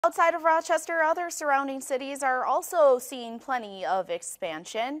Outside of Rochester, other surrounding cities are also seeing plenty of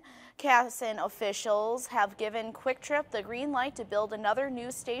expansion. Kasson officials have given Quick Trip the green light to build another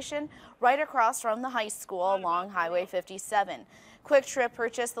news station right across from the high school along Highway 57. Quick Trip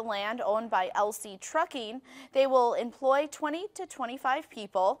purchased the land owned by LC Trucking. They will employ 20 to 25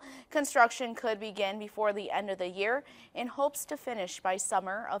 people. Construction could begin before the end of the year in hopes to finish by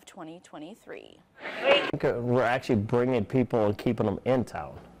summer of 2023. We're actually bringing people and keeping them in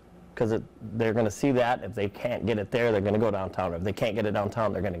town, because they're going to see that. If they can't get it there, they're going to go downtown. If they can't get it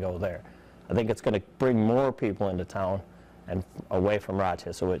downtown, they're going to go there. I think it's going to bring more people into town and away from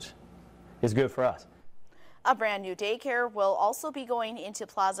Rochester, which is good for us. A brand new daycare will also be going into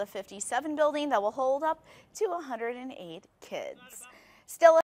Plaza 57 building that will hold up to 108 kids. Still